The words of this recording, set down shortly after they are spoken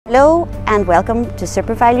Hello and welcome to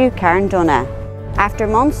SuperValu Carndonagh. After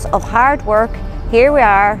months of hard work, here we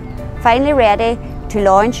are, finally ready to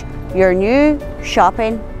launch your new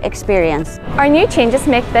shopping experience. Our new changes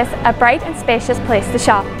make this a bright and spacious place to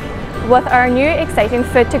shop, with our new exciting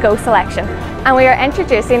food-to-go selection. And we are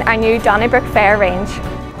introducing our new Donnybrook Fair range.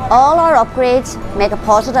 All our upgrades make a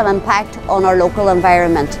positive impact on our local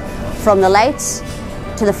environment, from the lights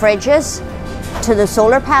to the fridges to the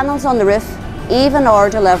solar panels on the roof. Even our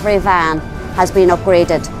delivery van has been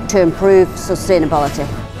upgraded to improve sustainability.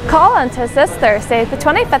 Call on to us this Thursday, the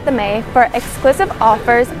 25th of May, for exclusive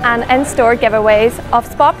offers and in-store giveaways of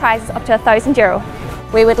spot prizes up to €1,000.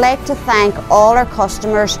 We would like to thank all our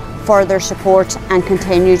customers for their support and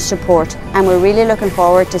continued support, and we're really looking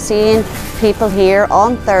forward to seeing people here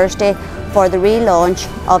on Thursday for the relaunch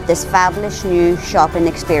of this fabulous new shopping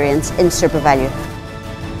experience in SuperValu.